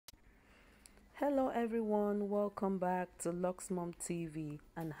Hello everyone, welcome back to Luxe Mom TV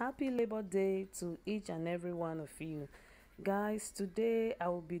and happy Labor Day to each and every one of you. Guys, today I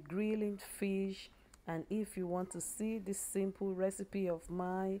will be grilling fish, and if you want to see this simple recipe of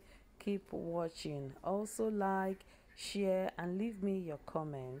mine, keep watching. Also like, share and leave me your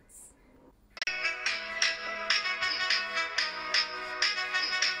comments.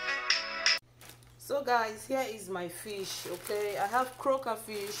 So guys, here is my fish. Okay, I have croaker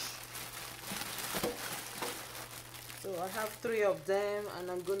fish. So I have 3 of them, and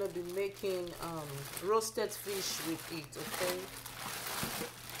I'm gonna be making roasted fish with it. Okay.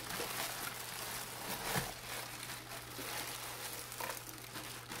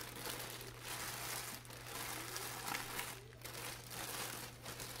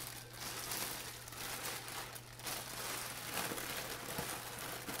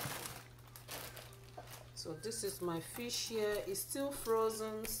 So this is my fish here. It's still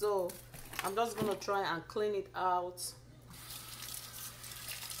frozen, so I'm just gonna try and clean it out.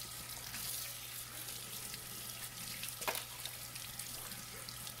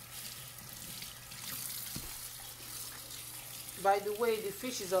 By the way, the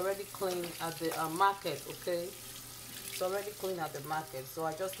fish is already clean at the market. Okay, it's already clean at the market, so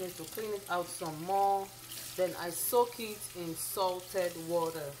I just need to clean it out some more. Then I soak it in salted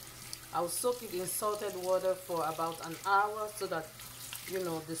water. I'll soak it in salted water for about an hour so that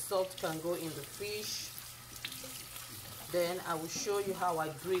the salt can go in the fish. Then I will show you how I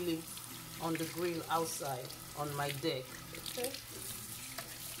grill it on the grill outside on my deck. Okay.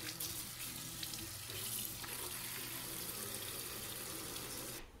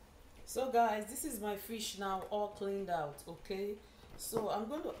 So guys, this is my fish now all cleaned out. Okay, so I'm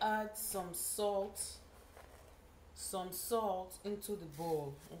going to add some salt into the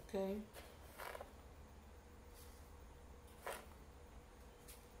bowl. Okay,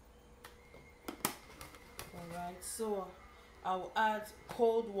 all right, so I'll add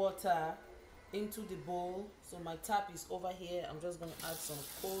cold water into the bowl. So my tap is over here. I'm just going to add some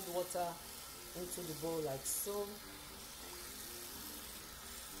cold water into the bowl like so.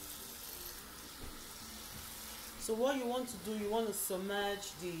 So what you want to do, you want to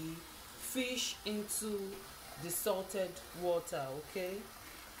submerge the fish into the salted water. Okay,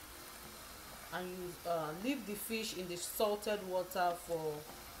 and you leave the fish in the salted water for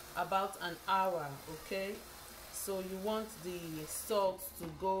about an hour. Okay, so you want the salt to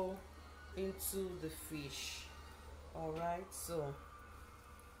go into the fish. All right, so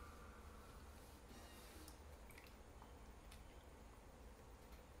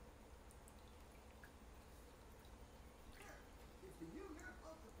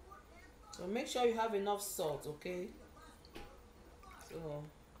make sure you have enough salt. Okay, so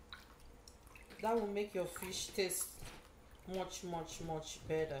that will make your fish taste much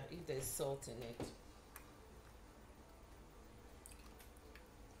better if there's salt in it.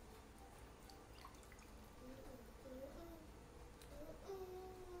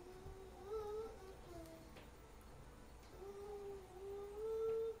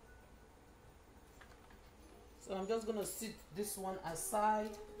 So I'm just gonna sit this one aside.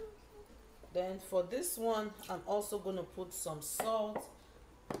 Then for this one, I'm also gonna put some salt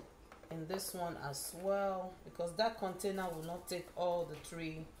in this one as well, because that container will not take all the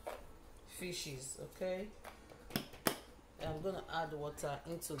 3 fishes. Okay, and I'm gonna add water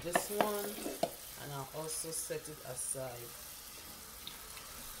into this one, and I'll also set it aside.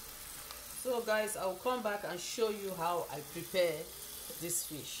 So guys, I'll come back and show you how I prepare this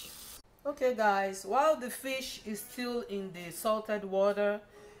fish. Okay guys, while the fish is still in the salted water,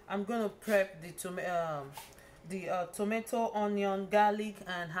 I'm gonna prep the tomato, onion, garlic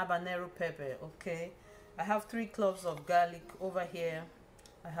and habanero pepper. Okay, I have 3 cloves of garlic over here.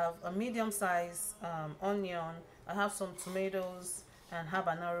 I have a medium size onion. I have some tomatoes and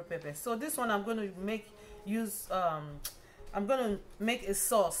habanero pepper. So this one I'm gonna I'm gonna make a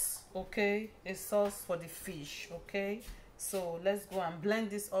sauce. Okay, a sauce for the fish. Okay, so let's go and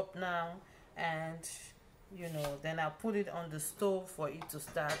blend this up now, and then I'll put it on the stove for it to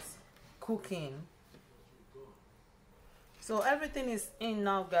start cooking. So everything is in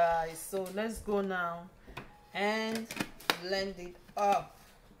now guys, so let's go now and blend it up.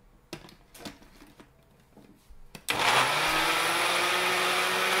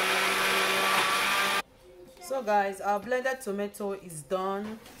 So guys, our blended tomato is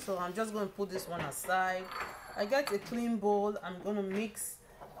done, so I'm just going to put this one aside. I got a clean bowl. I'm going to mix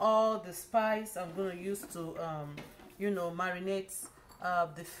all the spice I'm going to use to marinate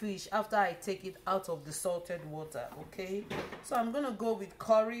the fish after I take it out of the salted water. Okay, so I'm going to go with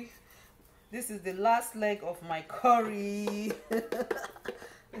curry. This is the last leg of my curry.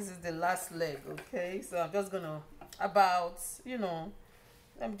 This is the last leg, okay? So I'm just gonna about, you know,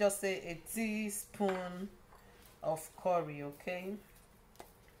 let me just say a teaspoon of curry, okay?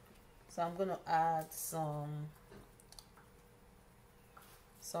 So I'm gonna add some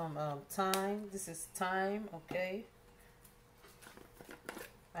thyme. This is thyme, okay?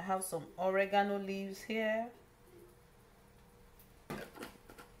 I have some oregano leaves here.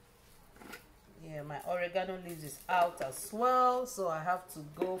 Yeah, my oregano leaves is out as well, so I have to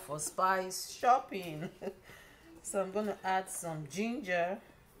go for spice shopping. So I'm gonna add some ginger.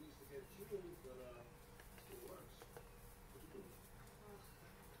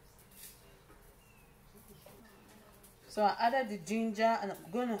 So I added the ginger and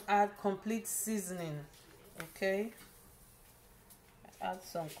I'm gonna add complete seasoning, okay? Add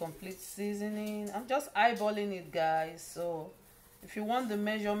some complete seasoning. I'm just eyeballing it, guys, so if you want the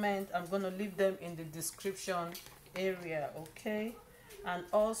measurement, I'm going to leave them in the description area, okay? And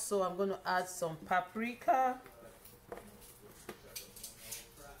also I'm going to add some paprika.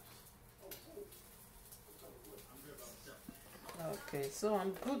 Okay, so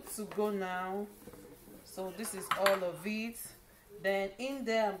I'm good to go now. So this is all of it. Then in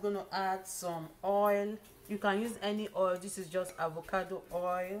there I'm going to add some oil. You can use any oil. This is just avocado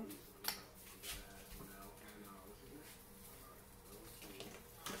oil.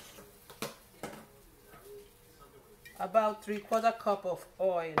 About 3/4 cup of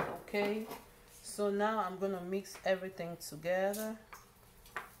oil, okay? So now I'm going to mix everything together.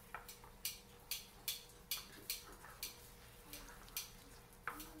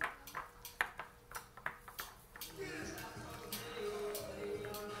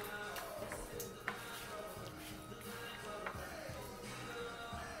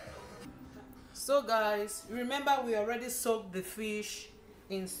 So guys, remember we already soaked the fish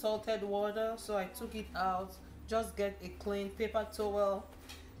in salted water, so I took it out. Just get a clean paper towel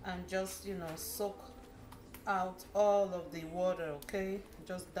and just, you know, soak out all of the water, okay?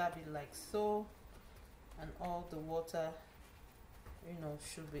 Just dab it like so, and all the water, you know,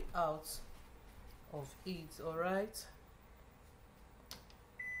 should be out of it. All right,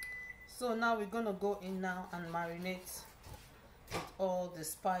 so now we're gonna go in now and marinate with all the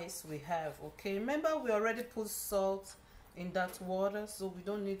spice we have, okay? Remember we already put salt in that water, so we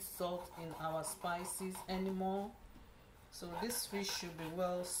don't need salt in our spices anymore. So this fish should be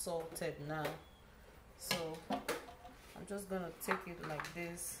well salted now. So I'm just gonna take it like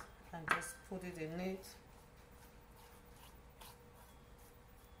this and just put it in it.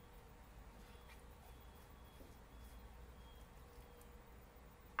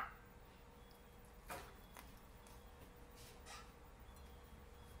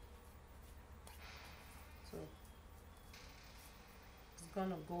 So it's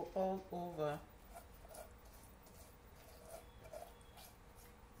gonna go all over.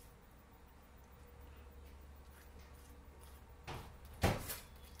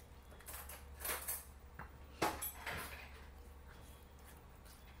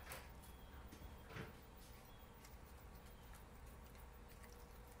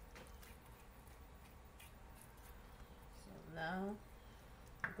 Now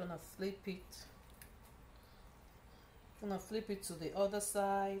I'm gonna flip it. I'm gonna flip it to the other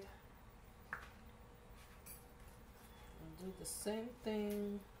side and do the same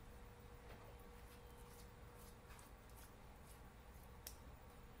thing.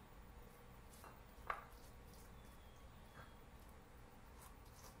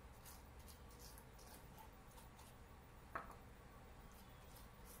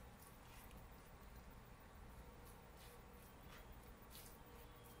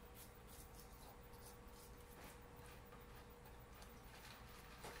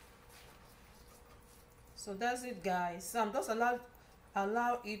 So that's it, guys. So I'm just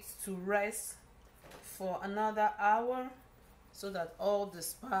allow it to rest for another hour so that all the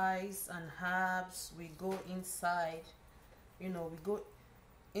spice and herbs we go inside, you know, we go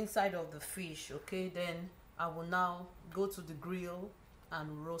inside of the fish, okay? Then I will now go to the grill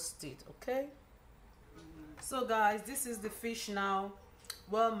and roast it, okay? So guys, this is the fish now,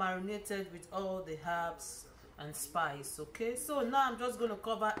 well marinated with all the herbs and spice, okay? So now I'm just going to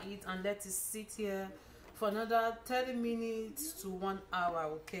cover it and let it sit here for another 30 minutes to 1 hour,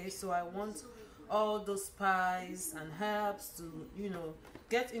 okay? So I want all those spice and herbs to, you know,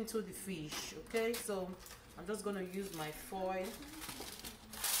 get into the fish, okay? So I'm just going to use my foil. Okay.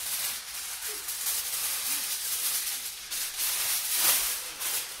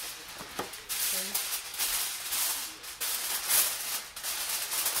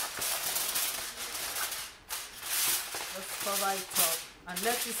 Let's cover it up and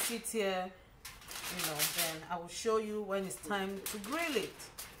let it sit here. You know, then I will show you when it's time to grill it.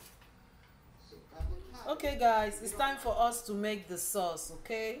 Okay guys, it's time for us to make the sauce.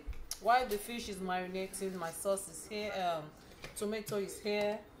 Okay, while the fish is marinating, my sauce is here, tomato is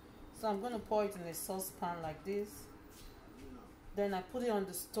here. So I'm going to pour it in a saucepan like this, then I put it on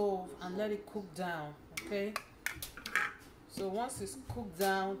the stove and let it cook down. Okay, so once it's cooked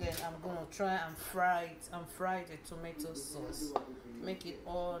down, then I'm going to try and fry the tomato sauce, make it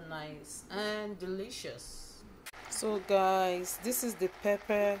all nice and delicious. So guys, this is the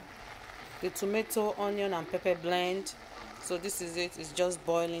pepper, the tomato, onion and pepper blend. So this is it. It's just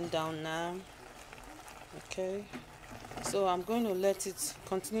boiling down now. Okay, so I'm going to let it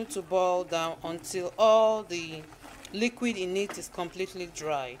continue to boil down until all the liquid in it is completely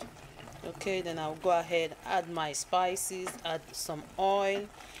dried. Okay, then I'll go ahead, add my spices, add some oil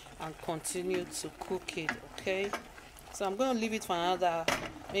and continue to cook it. Okay, so I'm going to leave it for another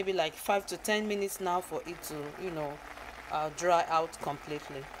maybe like 5 to 10 minutes now for it to dry out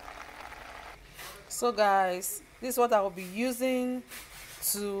completely. So guys, this is what I will be using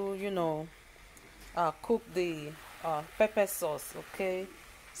to cook the pepper sauce. Okay,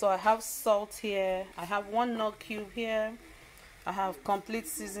 so I have salt here, I have 1 Knorr cube here, I have complete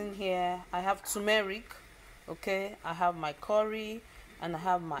season here, I have turmeric, okay, I have my curry and I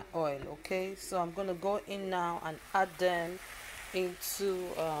have my oil. Okay, so I'm gonna go in now and add them into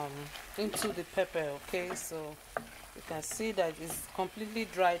the pepper. Okay, so you can see that it's completely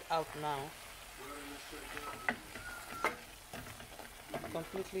dried out now,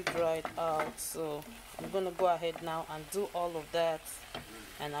 completely dried out. So I'm gonna go ahead now and do all of that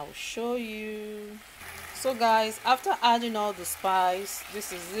and I will show you. So guys, after adding all the spice,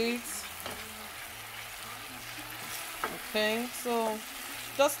 this is it. Okay, so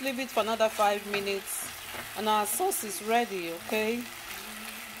just leave it for another 5 minutes and our sauce is ready. Okay,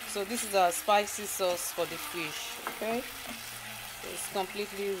 so this is our spicy sauce for the fish. Okay, so it's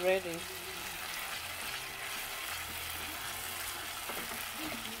completely ready.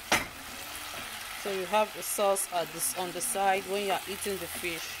 So you have the sauce on the side when you are eating the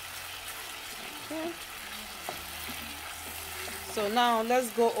fish. Okay, so now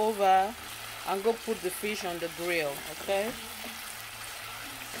let's go over and go put the fish on the grill. Okay,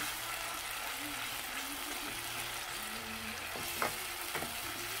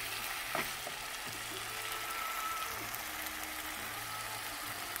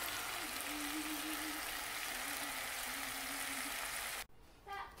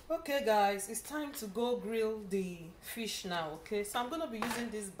 okay guys, it's time to go grill the fish now. Okay, so I'm gonna be using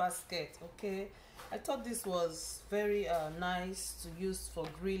this basket. Okay, I thought this was very nice to use for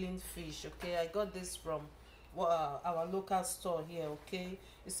grilling fish. Okay, I got this from our local store here. Okay,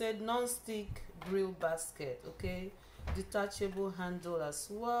 it said non-stick grill basket. Okay, detachable handle as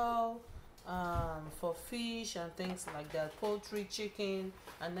well, for fish and things like that, poultry, chicken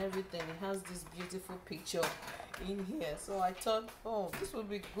and everything. It has this beautiful picture in here, so I thought, oh, this would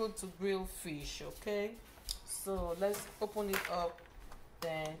be good to grill fish. Okay, so let's open it up,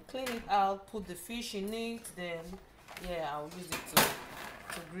 then clean it out, put the fish in it, then yeah, I'll use it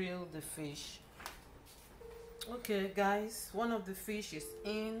to grill the fish. Okay guys, one of the fish is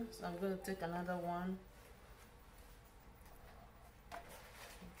in, so I'm going to take another one.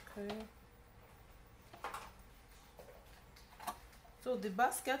 Okay, so the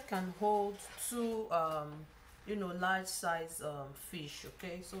basket can hold 2 large size fish.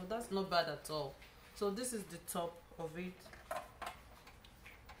 Okay, so that's not bad at all. So this is the top of it.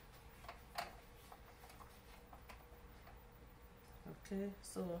 Okay,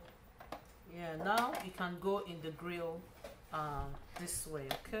 so yeah, now you can go in the grill this way.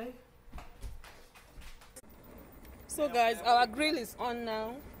 Okay, so guys, our grill is on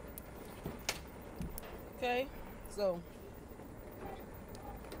now. Okay, so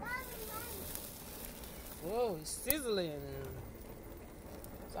whoa, it's sizzling.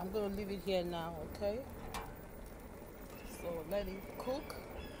 So I'm gonna leave it here now. Okay, so let it cook.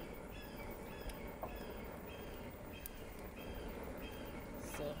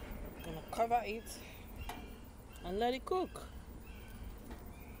 So I'm gonna cover it and let it cook.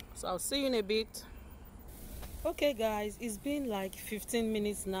 So I'll see you in a bit. Okay guys, it's been like 15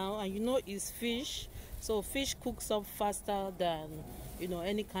 minutes now, and it's fish, so fish cooks up faster than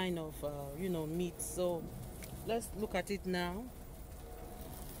any kind of meat. So let's look at it now.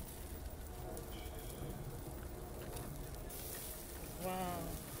 Wow,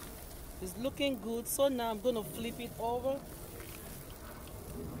 it's looking good. So now I'm gonna flip it over.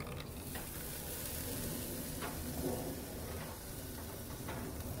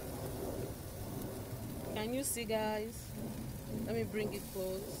 Can you see, guys? Let me bring it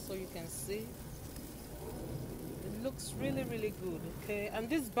close so you can see. It it looks really, really good. Okay, and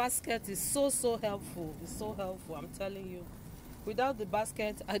this basket is so helpful. It's so helpful, I'm telling you. Without the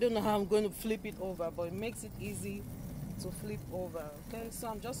basket, I don't know how I'm going to flip it over, but it makes it easy to flip over. Okay, so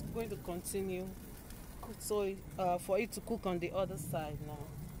I'm just going to continue so for it to cook on the other side now.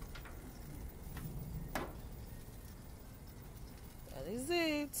 That is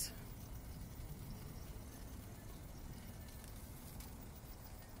it.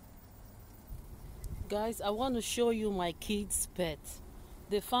 Guys, I want to show you my kids' pet.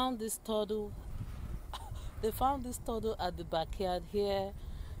 They found this turtle. They found this turtle at the backyard here,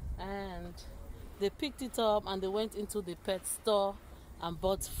 and they picked it up and they went into the pet store and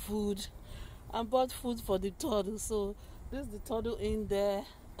bought food for the turtle. So this is the turtle in there.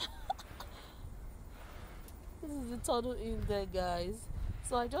 This is the turtle in there, guys.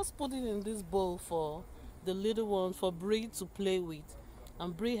 So I just put it in this bowl for the little one, for Bree to play with.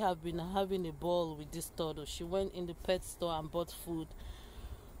 And Bree have been having a ball with this turtle. She went in the pet store and bought food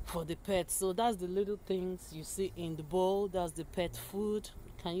for the pet. So that's the little things you see in the bowl. That's the pet food.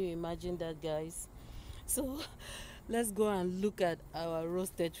 Can you imagine that, guys? So let's go and look at our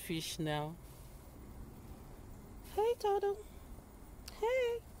roasted fish now. Hey, turtle.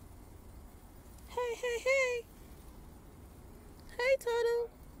 Hey. Hey, hey, hey. Hey, turtle.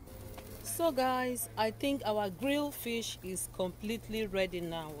 So guys, I think our grilled fish is completely ready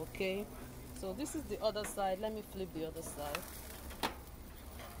now. Okay, so this is the other side. Let me flip the other side.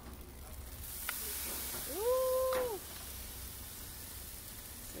 Ooh.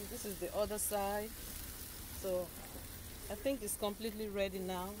 So this is the other side. So I think it's completely ready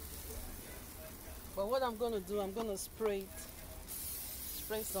now. But what I'm going to do, I'm going to spray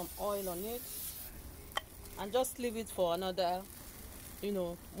some oil on it and just leave it for another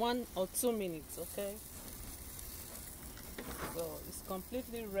 1 or 2 minutes. Okay, so it's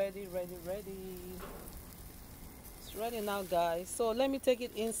completely ready. It's ready now, guys. So let me take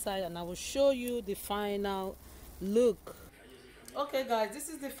it inside and I will show you the final look. Okay guys, this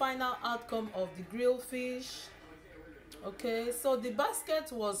is the final outcome of the grilled fish. Okay, so the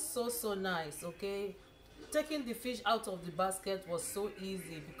basket was so nice. Okay, taking the fish out of the basket was so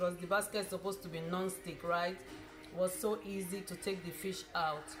easy because the basket is supposed to be non-stick, right? Was so easy to take the fish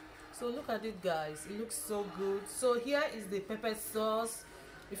out. So look at it, guys. It looks so good. So here is the pepper sauce.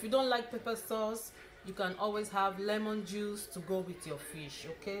 If you don't like pepper sauce, you can always have lemon juice to go with your fish.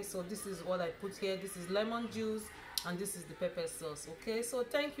 Okay, so this is what I put here. This is lemon juice and this is the pepper sauce. Okay, so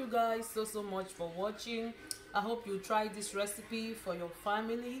thank you guys so much for watching. I hope you try this recipe for your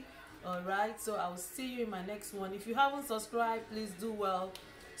family. All right, so I'll see you in my next one. If you haven't subscribed, please do well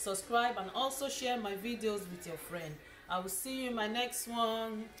subscribe and also share my videos with your friend. I will see you in my next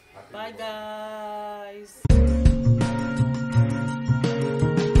one. Bye guys.